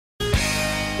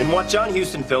In what John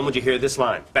Huston film would you hear this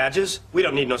line? Badges? We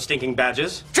don't need no stinking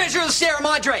badges. Treasure of the Sierra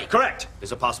Madre. Correct.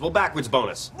 There's a possible backwards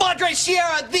bonus. Madre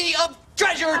Sierra, the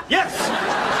treasure. Yes!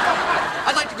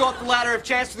 I'd like to go up the ladder of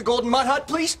chance to the Golden Mud Hut,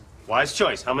 please. Wise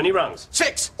choice. How many rungs?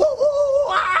 6.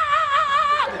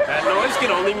 That noise can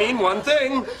only mean one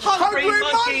thing. Hungry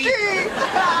monkey!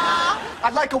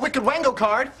 I'd like a Wicked Wango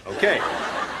card. Okay.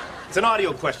 It's an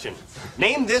audio question.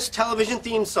 Name this television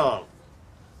theme song.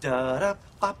 Oh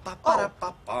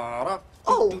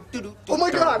my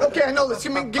God. Okay, I know this.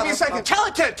 Give me a second. Tell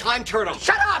it to the time turtle.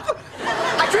 Shut up!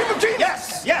 I dream of genius.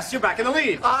 Yes! Yes, you're back in the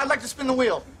lead. I'd like to spin the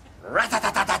wheel.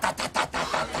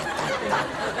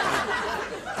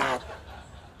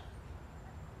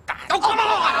 Oh, come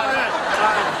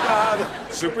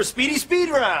on! Super speedy speed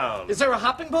round. Is there a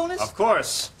hopping bonus? Of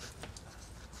course.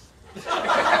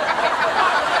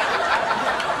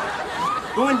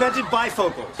 Who invented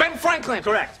bifocals? Ben Franklin.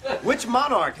 Correct. Which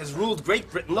monarch has ruled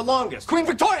Great Britain the longest? Queen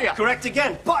Victoria. Correct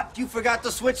again, but you forgot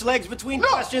to switch legs between No.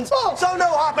 questions, Oh. so no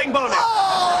hopping bonus.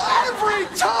 Oh, every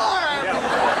time!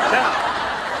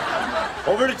 Now,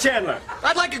 over to Chandler.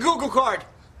 I'd like a Google card.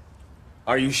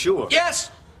 Are you sure?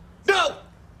 Yes. No.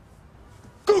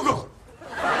 Google.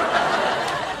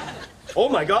 Oh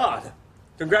my God.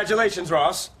 Congratulations,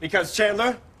 Ross, because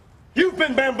Chandler, you've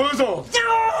been bamboozled.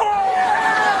 No!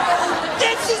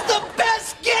 This is the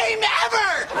best game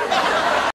ever!